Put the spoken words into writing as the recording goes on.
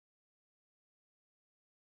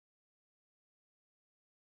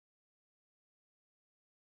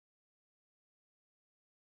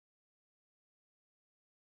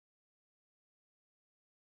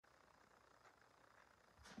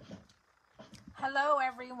Hello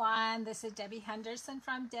everyone, this is Debbie Henderson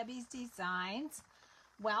from Debbie's Designs.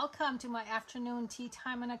 Welcome to my afternoon tea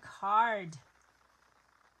time and a card.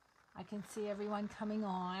 I can see everyone coming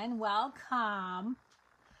on. Welcome.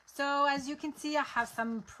 So as you can see, I have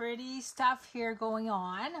some pretty stuff here going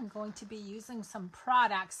on. I'm going to be using some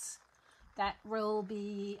products that will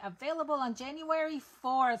be available on January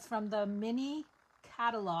 4th from the mini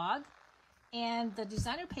catalog. And the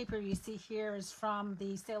designer paper you see here is from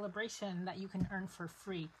the celebration that you can earn for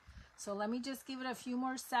free. So let me just give it a few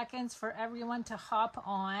more seconds for everyone to hop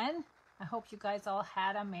on. I hope you guys all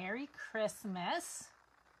had a Merry Christmas.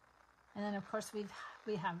 And then of course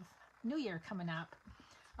we have New Year coming up.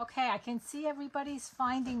 Okay, I can see everybody's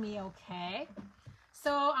finding me okay.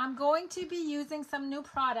 So I'm going to be using some new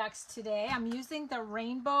products today. I'm using the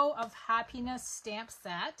Rainbow of Happiness stamp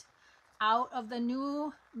set out of the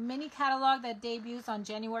new mini catalog that debuts on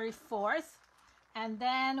January 4th. And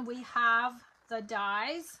then we have the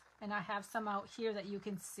dies, and I have some out here that you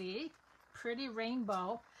can see. Pretty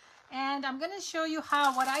rainbow. And I'm gonna show you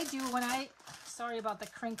what I do when sorry about the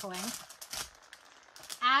crinkling.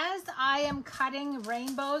 As I am cutting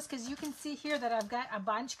rainbows, because you can see here that I've got a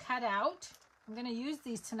bunch cut out. I'm gonna use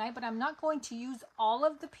these tonight, but I'm not going to use all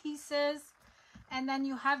of the pieces. And then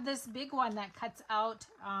you have this big one that cuts out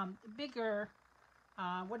bigger,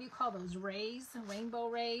 what do you call those, rays, rainbow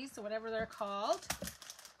rays, or whatever they're called.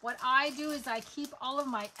 What I do is I keep all of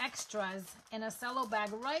my extras in a cello bag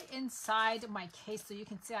right inside my case, so you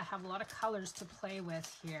can see I have a lot of colors to play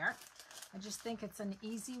with here. I just think it's an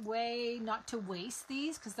easy way not to waste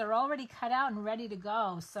these because they're already cut out and ready to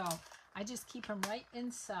go. So I just keep them right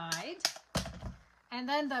inside. And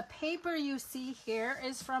then the paper you see here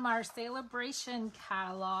is from our celebration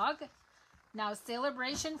catalog. Now,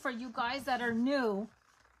 celebration, for you guys that are new,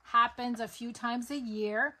 happens a few times a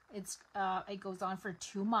year. It goes on for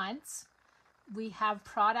 2 months. We have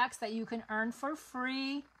products that you can earn for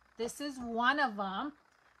free. This is one of them.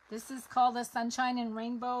 This is called the Sunshine and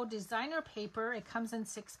Rainbow designer paper. It comes in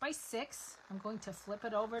 6x6. I'm going to flip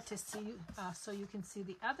it over to see so you can see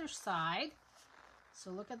the other side. So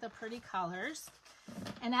look at the pretty colors.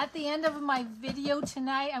 And at the end of my video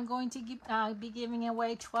tonight, I'm going to be giving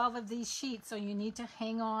away 12 of these sheets. So you need to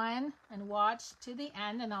hang on and watch to the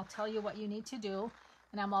end, and I'll tell you what you need to do.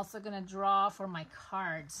 And I'm also going to draw for my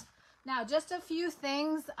cards. Now, just a few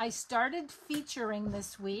things I started featuring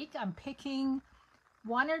this week. I'm picking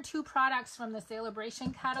 1 or 2 products from the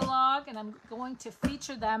celebration catalog, and I'm going to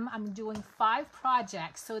feature them. I'm doing 5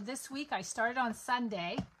 projects. So this week I started on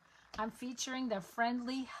Sunday. I'm featuring the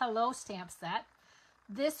Friendly Hello stamp set.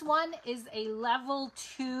 This one is a level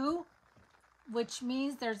 2, which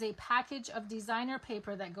means there's a package of designer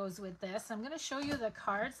paper that goes with this. I'm going to show you the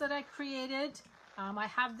cards that I created. I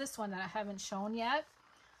have this one that I haven't shown yet,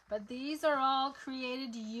 but these are all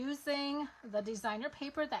created using the designer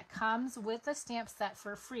paper that comes with the stamp set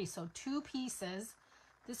for free. So 2 pieces.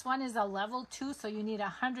 This one is a level 2, so you need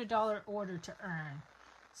a $100 order to earn.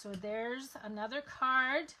 So there's another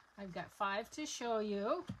card. I've got 5 to show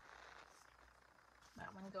you.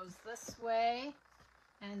 That one goes this way,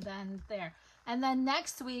 and then there. And then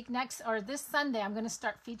next week, this Sunday, I'm going to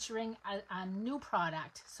start featuring a new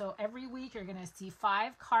product. So every week you're going to see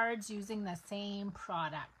 5 cards using the same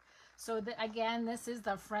product. So again, this is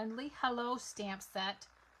the Friendly Hello stamp set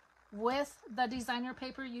with the designer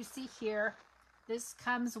paper you see here. This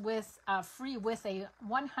comes with free with a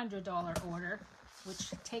 $100 order,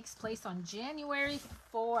 which takes place on January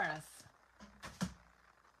 4th.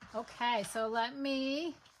 Okay, so I'm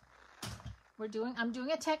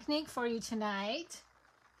doing a technique for you tonight.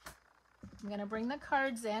 I'm going to bring the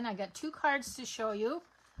cards in. I got 2 cards to show you.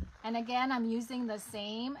 And again, I'm using the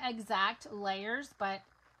same exact layers, but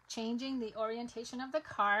changing the orientation of the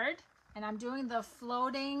card. And I'm doing the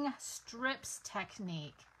floating strips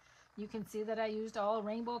technique. You can see that I used all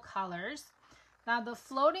rainbow colors. Now the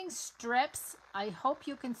floating strips, I hope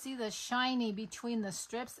you can see the shiny between the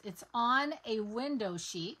strips. It's on a window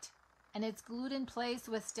sheet, and it's glued in place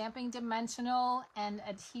with Stampin' dimensional and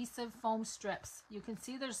adhesive foam strips. You can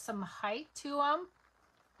see there's some height to them,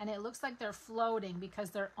 and it looks like they're floating because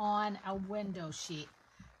they're on a window sheet.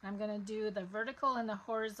 I'm going to do the vertical and the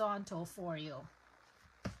horizontal for you.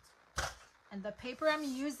 And the paper I'm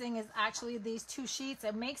using is actually these 2 sheets.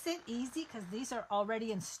 It makes it easy because these are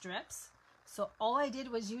already in strips. So all I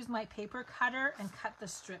did was use my paper cutter and cut the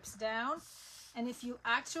strips down. And if you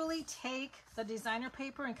actually take the designer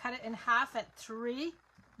paper and cut it in half at 3,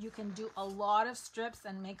 you can do a lot of strips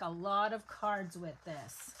and make a lot of cards with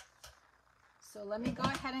this. So let me go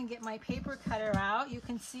ahead and get my paper cutter out. You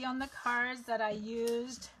can see on the cards that I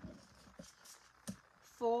used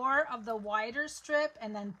 4 of the wider strip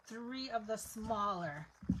and then 3 of the smaller.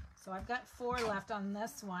 So I've got 4 left on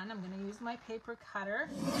this one. I'm going to use my paper cutter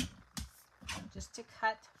just to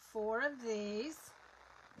cut 4 of these.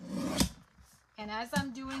 And as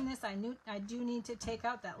I'm doing this, I do need to take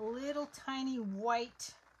out that little tiny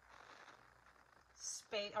white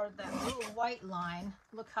space, or that little white line.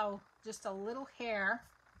 Look how just a little hair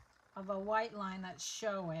of a white line that's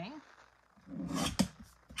showing.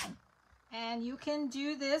 And you can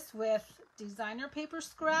do this with designer paper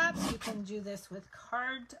scraps. You can do this with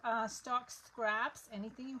card stock scraps,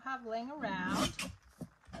 anything you have laying around.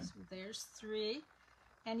 So there's 3.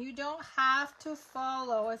 And you don't have to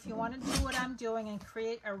follow, if you want to do what I'm doing and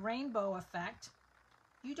create a rainbow effect,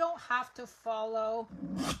 you don't have to follow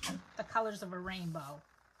the colors of a rainbow.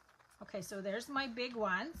 Okay, so there's my big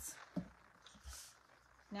ones.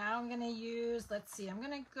 Now I'm going to use, let's see, I'm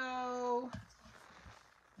going to go,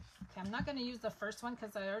 okay, I'm not going to use the first one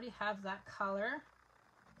because I already have that color.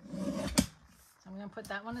 So I'm going to put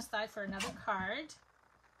that one aside for another card.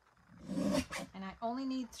 And I only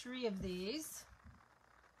need 3 of these.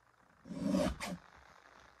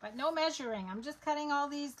 But no measuring. I'm just cutting all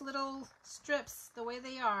these little strips the way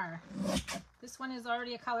they are. This one is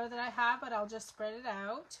already a color that I have, but I'll just spread it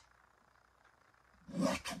out.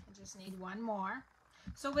 I just need 1 more.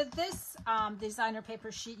 So with this designer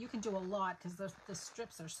paper sheet, you can do a lot because the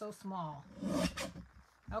strips are so small.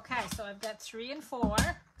 Okay, so I've got 3 and 4.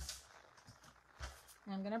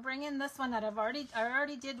 And I'm going to bring in this one that I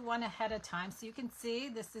already did one ahead of time. So you can see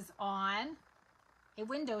this is on a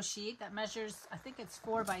window sheet that measures, I think it's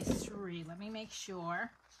 4 by 3. Let me make sure.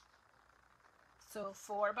 So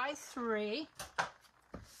 4 by 3.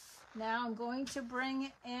 Now I'm going to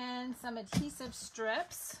bring in some adhesive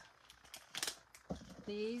strips.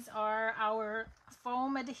 These are our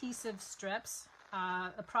foam adhesive strips.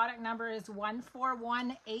 The product number is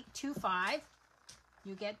 141825.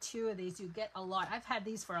 You get 2 of these. You get a lot. I've had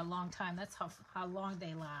these for a long time. That's how long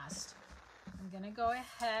they last. I'm going to go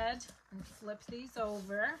ahead and flip these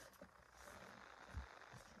over.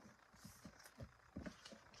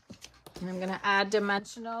 And I'm going to add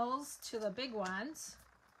dimensionals to the big ones.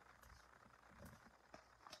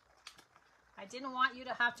 I didn't want you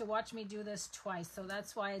to have to watch me do this twice, so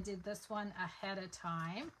that's why I did this one ahead of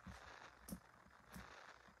time.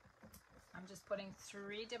 I'm just putting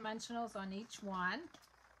 3 dimensionals on each one.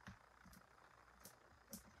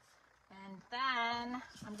 And then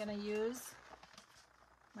I'm going to use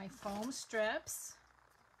my foam strips.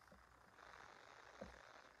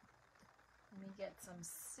 Let me get some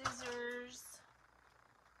scissors.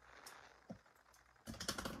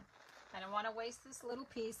 I don't want to waste this little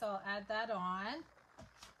piece, so I'll add that on.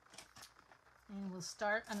 And we'll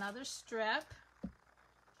start another strip.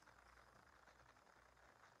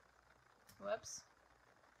 Whoops.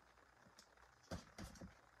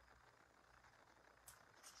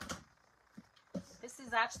 This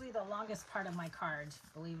is actually the longest part of my card,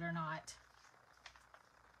 believe it or not.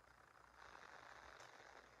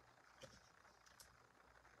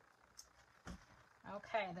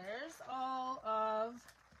 Okay, there's all of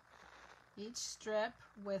each strip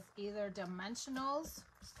with either dimensionals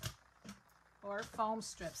or foam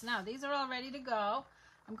strips. Now, these are all ready to go.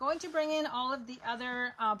 I'm going to bring in all of the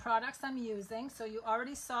other products I'm using. So you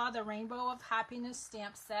already saw the Rainbow of Happiness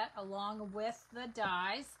stamp set along with the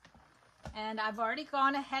dies. And I've already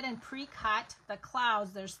gone ahead and pre-cut the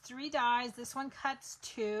clouds. There's 3 dies. This one cuts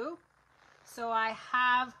 2. So I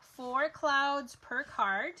have 4 clouds per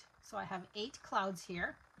card. So I have 8 clouds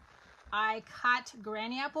here. I cut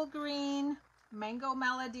Granny Apple Green, Mango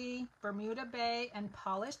Melody, Bermuda Bay, and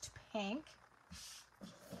Polished Pink.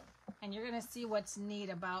 And you're going to see what's neat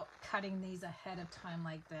about cutting these ahead of time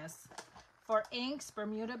like this. For inks,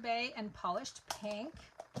 Bermuda Bay and Polished Pink.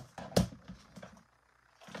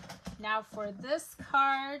 Now for this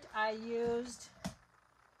card, I used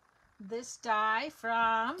this die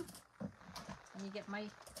from, let me get my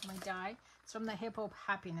die. It's from the Hippo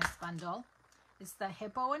Happiness Bundle. It's the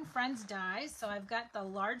Hippo and Friends dies. So I've got the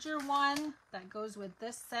larger one that goes with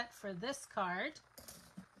this set for this card.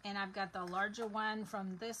 And I've got the larger one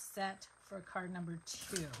from this set for card number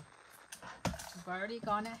 2. I've already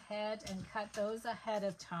gone ahead and cut those ahead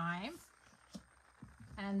of time.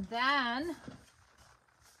 And then,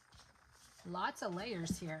 lots of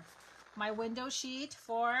layers here. My window sheet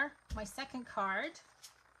for my second card.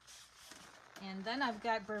 And then I've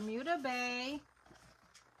got Bermuda Bay,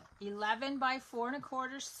 11 by 4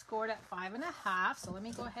 1/4 scored at 5 1/2. So let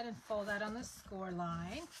me go ahead and fold that on the score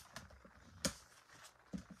line.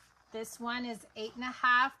 This one is 8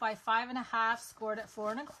 1/2 by 5 1/2 scored at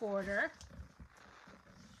 4 1/4.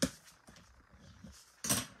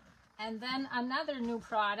 And then another new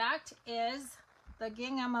product is the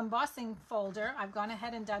gingham embossing folder. I've gone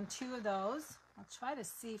ahead and done 2 of those. I'll try to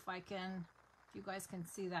see if you guys can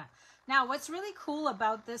see that. Now, what's really cool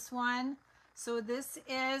about this one, so this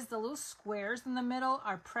is the little squares in the middle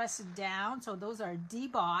are pressed down. So those are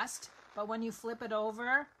debossed, but when you flip it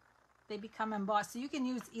over, they become embossed. So you can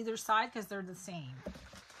use either side because they're the same.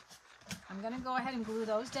 I'm gonna go ahead and glue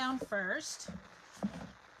those down first.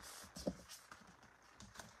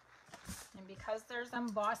 And because there's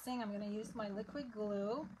embossing, I'm gonna use my liquid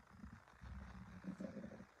glue.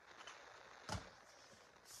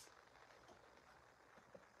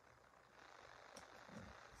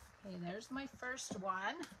 Okay, there's my first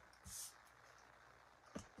one.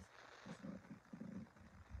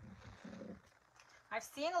 I've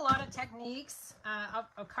seen a lot of techniques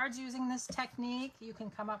of cards using this technique. You can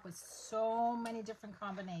come up with so many different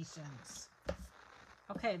combinations.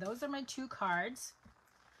 Okay, those are my 2 cards.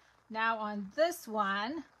 Now on this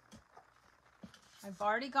one, I've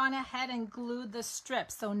already gone ahead and glued the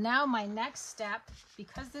strips. So now my next step,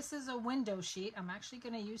 because this is a window sheet, I'm actually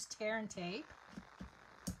going to use tear and tape.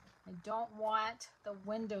 I don't want the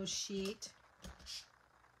window sheet.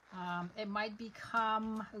 It might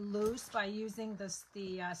become loose by using the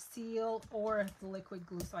seal or the liquid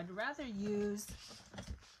glue. So I'd rather use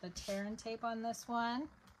the tear and tape on this one.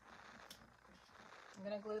 I'm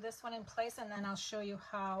going to glue this one in place, and then I'll show you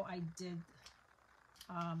how I did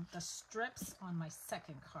the strips on my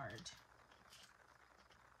second card.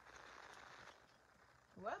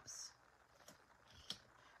 Whoops.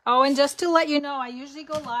 Oh, and just to let you know, I usually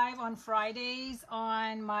go live on Fridays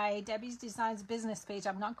on my Debbie's Designs business page.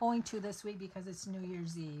 I'm not going to this week because it's New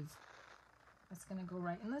Year's Eve. That's going to go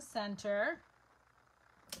right in the center.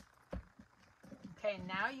 Okay,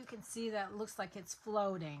 now you can see that it looks like it's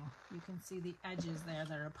floating. You can see the edges there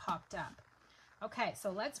that are popped up. Okay, so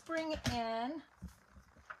let's bring in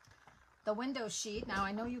the window sheet. Now,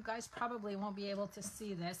 I know you guys probably won't be able to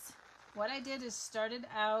see this. What I did is started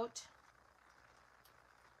out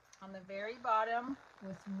on the very bottom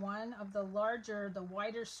with one of the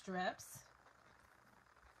wider strips.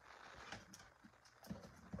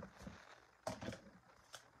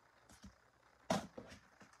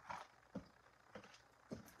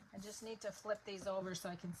 I just need to flip these over so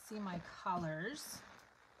I can see my colors.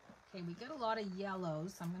 Okay, we get a lot of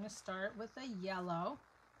yellows. I'm going to start with a yellow.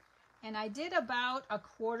 And I did about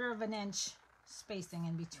 1/4 of an inch spacing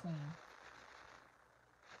in between.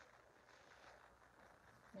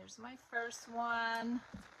 Here's my first one.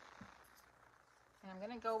 And I'm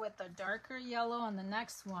going to go with the darker yellow on the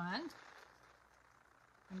next one.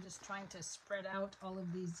 I'm just trying to spread out all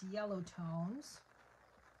of these yellow tones.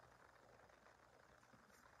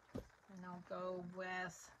 And I'll go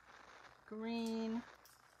with green.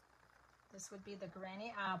 This would be the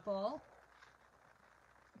Granny Apple.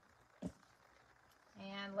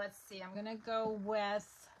 And let's see, I'm going to go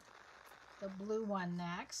with the blue one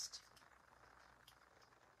next.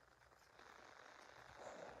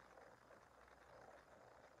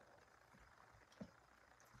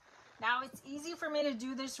 Now it's easy for me to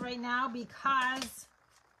do this right now because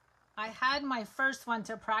I had my first one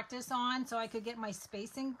to practice on so I could get my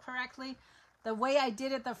spacing correctly. The way I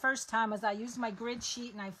did it the first time is I used my grid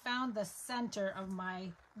sheet and I found the center of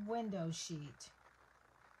my window sheet.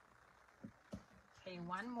 Okay,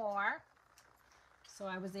 one more. So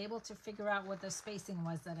I was able to figure out what the spacing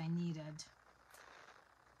was that I needed.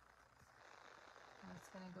 That's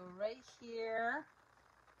going to go right here.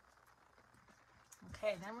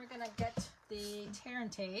 Okay, then we're going to get the tear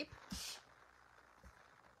and tape.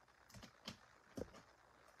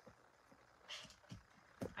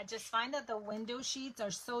 I just find that the window sheets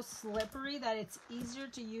are so slippery that it's easier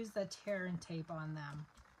to use the tear and tape on them.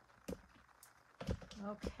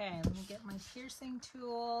 Okay, let me get my piercing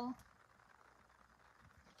tool.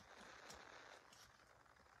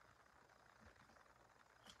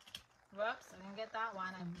 Whoops, I didn't get that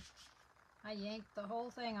one. I yanked the whole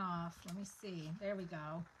thing off. Let me see. There we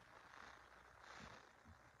go.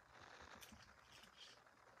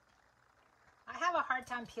 I have a hard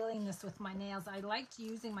time peeling this with my nails. I liked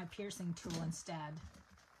using my piercing tool instead.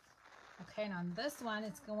 Okay, and on this one,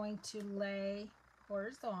 it's going to lay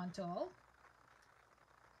horizontal.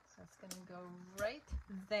 So it's going to go right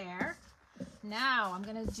there. Now I'm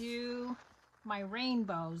going to do my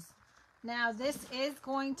rainbows. Now this is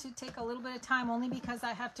going to take a little bit of time only because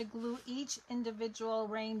I have to glue each individual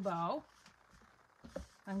rainbow.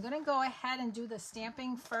 I'm going to go ahead and do the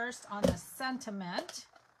stamping first on the sentiment.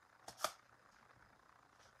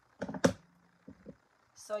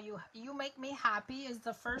 So you Make Me Happy is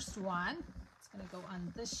the first one. It's going to go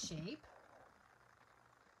on this shape.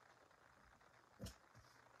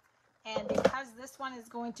 this one is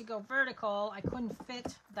going to go vertical, I couldn't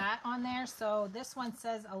fit that on there. So this one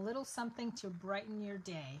says a little something to brighten your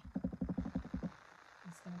day.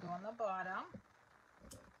 It's going to go on the bottom.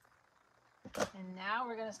 And now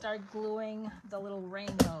we're going to start gluing the little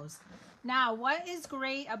rainbows. Now, what is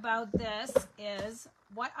great about this is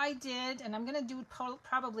what I did, and I'm going to do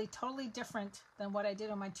probably totally different than what I did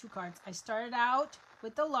on my 2 cards. I started out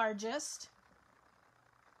with the largest,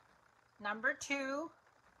 number 2,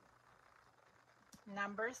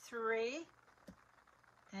 number 3,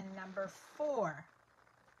 and number 4.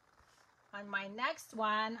 On my next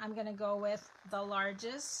one, I'm going to go with the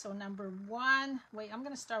largest, so number 1. Wait, I'm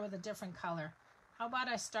going to start with a different color. How about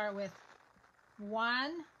I start with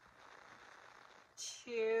 1,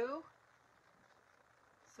 2,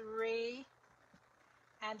 3,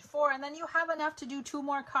 and 4, and then you have enough to do 2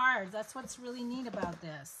 more cards. That's what's really neat about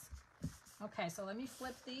this. Okay, so let me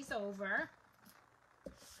flip these over.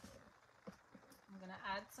 I'm going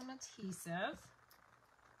to add some adhesive.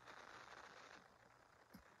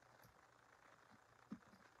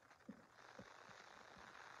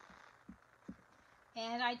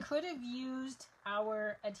 And I could have used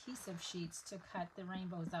our adhesive sheets to cut the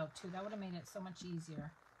rainbows out too. That would have made it so much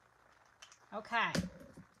easier. Okay.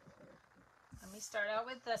 Let me start out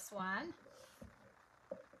with this one.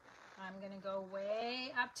 I'm going to go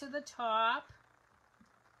way up to the top.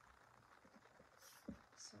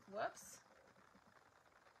 So, whoops.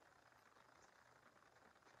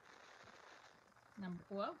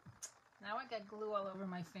 Whoa. Now I got glue all over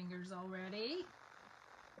my fingers already.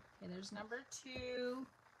 Okay, there's number 2.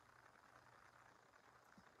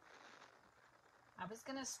 I was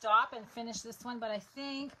going to stop and finish this one, but I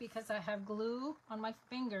think because I have glue on my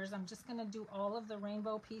fingers, I'm just going to do all of the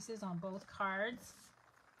rainbow pieces on both cards.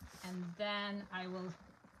 And then I will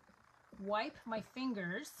wipe my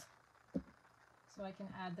fingers so I can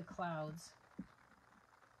add the clouds.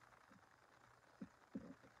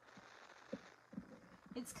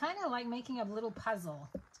 It's kind of like making a little puzzle.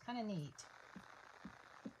 It's kind of neat.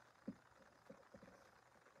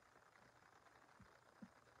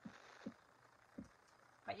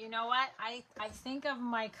 But you know what? I think of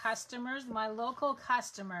my customers, my local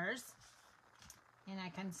customers, and I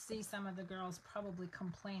can see some of the girls probably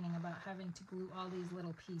complaining about having to glue all these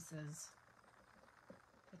little pieces.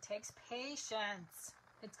 It takes patience.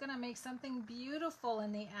 It's going to make something beautiful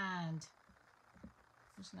in the end.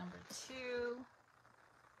 There's number 2.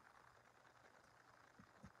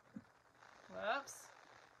 Whoops.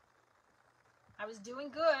 I was doing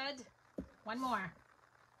good. One more.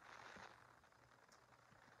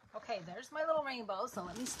 Okay, there's my little rainbow, so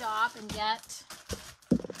let me stop and get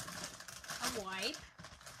a wipe.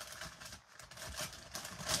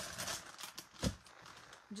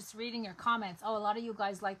 I'm just reading your comments. Oh, a lot of you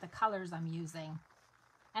guys like the colors I'm using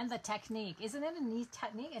and the technique. Isn't it a neat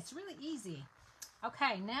technique? It's really easy.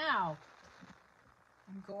 Okay, now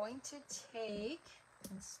I'm going to take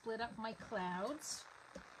and split up my clouds.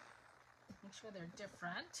 Make sure they're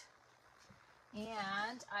different.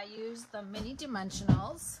 And I use the mini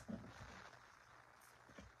dimensionals.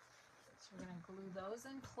 So we're going to glue those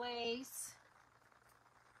in place.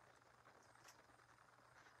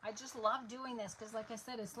 I just love doing this because, like I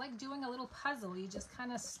said, it's like doing a little puzzle. You just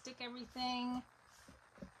kind of stick everything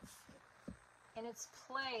in its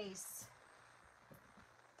place.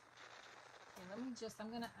 Okay, I'm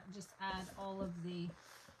going to just add all of the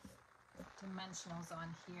dimensionals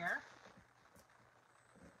on here.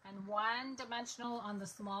 And 1 dimensional on the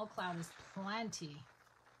small cloud is plenty.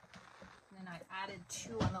 And then I added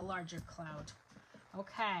 2 on the larger cloud.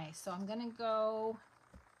 Okay, so I'm going to go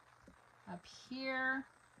up here.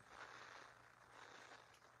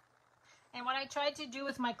 And what I tried to do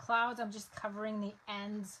with my clouds, I'm just covering the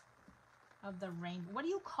ends of the rainbow. What do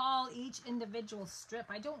you call each individual strip?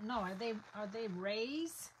 I don't know. Are they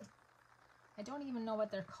rays? I don't even know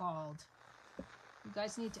what they're called. You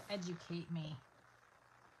guys need to educate me.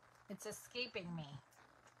 It's escaping me.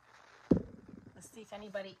 Let's see if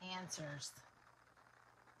anybody answers.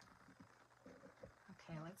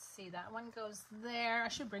 Okay, let's see. That one goes there. I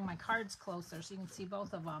should bring my cards closer so you can see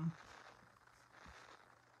both of them.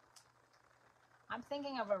 I'm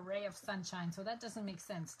thinking of a ray of sunshine, so that doesn't make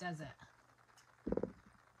sense, does it?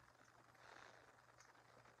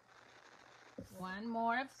 One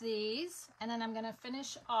more of these, and then I'm going to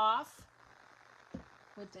finish off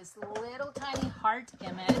with this little tiny heart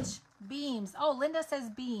image. Beams. Oh, Linda says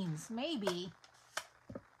beams. Maybe.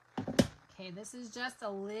 Okay, this is just a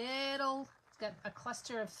little, it's got a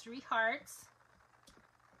cluster of 3 hearts.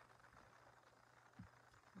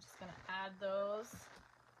 I'm just going to add those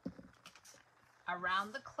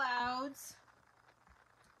around the clouds.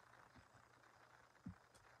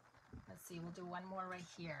 see, we'll do one more right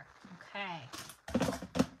here. Okay.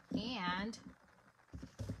 And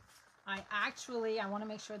I want to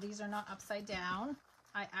make sure these are not upside down.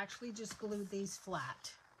 I actually just glued these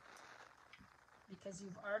flat because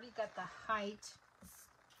you've already got the height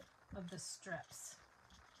of the strips.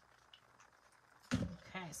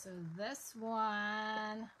 Okay, so this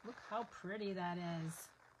one, look how pretty that is.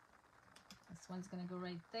 This one's going to go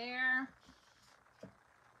right there.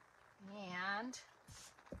 And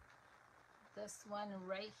this one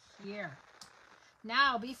right here.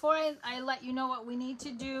 Now, before I let you know what we need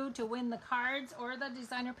to do to win the cards or the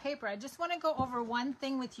designer paper, I just want to go over one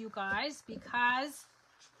thing with you guys, because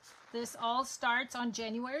this all starts on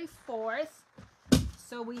January 4th.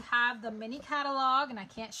 So we have the mini catalog, and I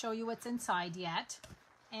can't show you what's inside yet.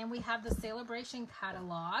 And we have the celebration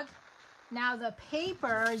catalog. Now the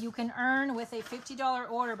paper you can earn with a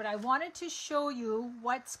 $50 order, but I wanted to show you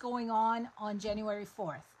what's going on January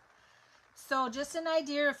 4th. So just an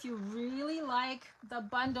idea, if you really like the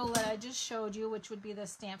bundle that I just showed you, which would be the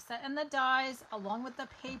stamp set and the dies along with the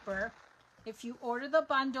paper, if you order the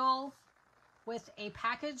bundle with a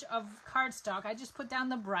package of cardstock, I just put down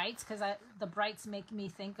the brights because the brights make me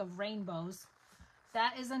think of rainbows.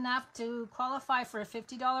 That is enough to qualify for a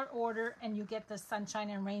 $50 order, and you get the Sunshine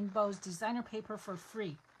and Rainbows designer paper for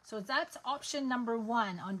free. So that's option number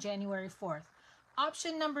 1 on January 4th.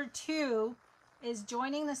 Option number 2 is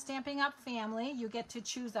joining the Stamping Up family. You get to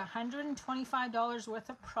choose $125 worth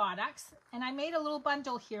of products. And I made a little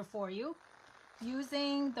bundle here for you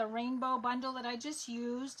using the rainbow bundle that I just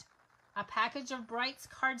used, a package of Brights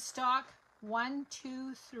cardstock, 1,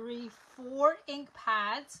 2, 3, 4 ink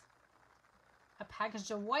pads, a package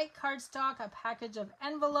of white cardstock, a package of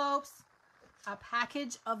envelopes, a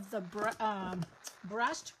package of the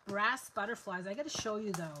brushed brass butterflies. I got to show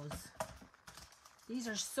you those. These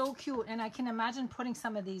are so cute, and I can imagine putting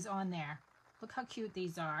some of these on there. Look how cute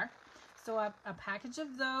these are. So a package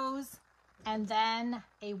of those, and then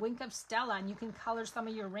a Wink of Stella, and you can color some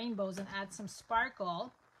of your rainbows and add some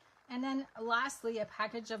sparkle. And then lastly, a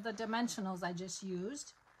package of the dimensionals I just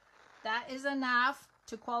used. That is enough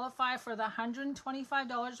to qualify for the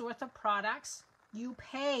 $125 worth of products. You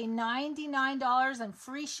pay $99 and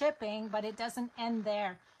free shipping, but it doesn't end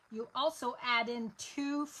there. You also add in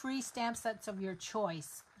 2 free stamp sets of your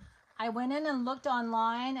choice. I went in and looked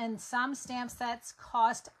online, and some stamp sets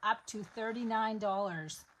cost up to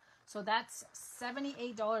 $39. So that's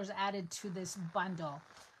 $78 added to this bundle.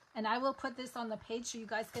 And I will put this on the page so you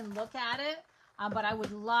guys can look at it. But I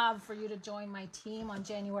would love for you to join my team on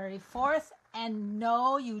January 4th. And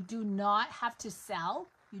no, you do not have to sell.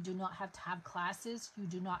 You do not have to have classes. You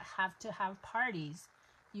do not have to have parties.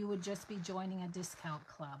 You would just be joining a discount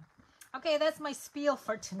club. Okay, that's my spiel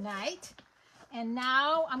for tonight. And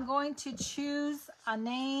now I'm going to choose a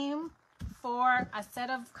name for a set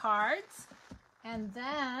of cards. And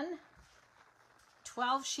then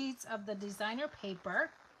 12 sheets of the designer paper.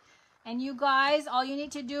 And you guys, all you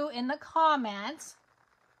need to do in the comments,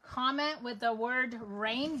 comment with the word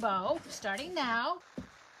rainbow, starting now.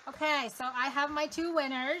 Okay, so I have my 2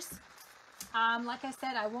 winners. Like I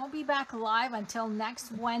said, I won't be back live until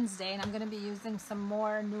next Wednesday, and I'm going to be using some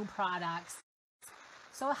more new products.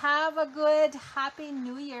 So have a good, happy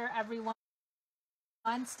New Year, everyone.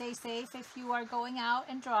 Stay safe if you are going out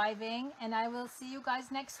and driving, and I will see you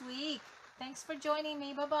guys next week. Thanks for joining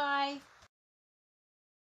me. Bye-bye.